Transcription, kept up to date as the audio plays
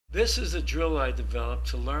This is a drill I developed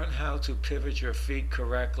to learn how to pivot your feet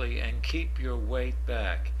correctly and keep your weight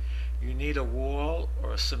back. You need a wall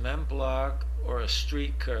or a cement block or a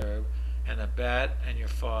street curb and a bat and your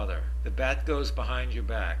father. The bat goes behind your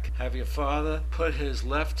back. Have your father put his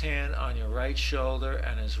left hand on your right shoulder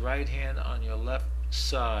and his right hand on your left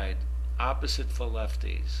side, opposite for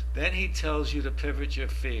lefties. Then he tells you to pivot your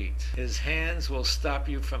feet. His hands will stop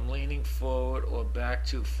you from leaning forward or back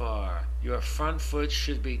too far. Your front foot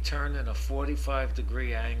should be turned in a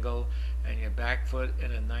 45-degree angle and your back foot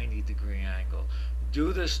in a 90-degree angle.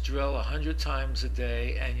 Do this drill 100 times a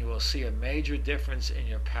day and you will see a major difference in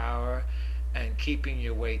your power and keeping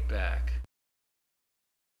your weight back.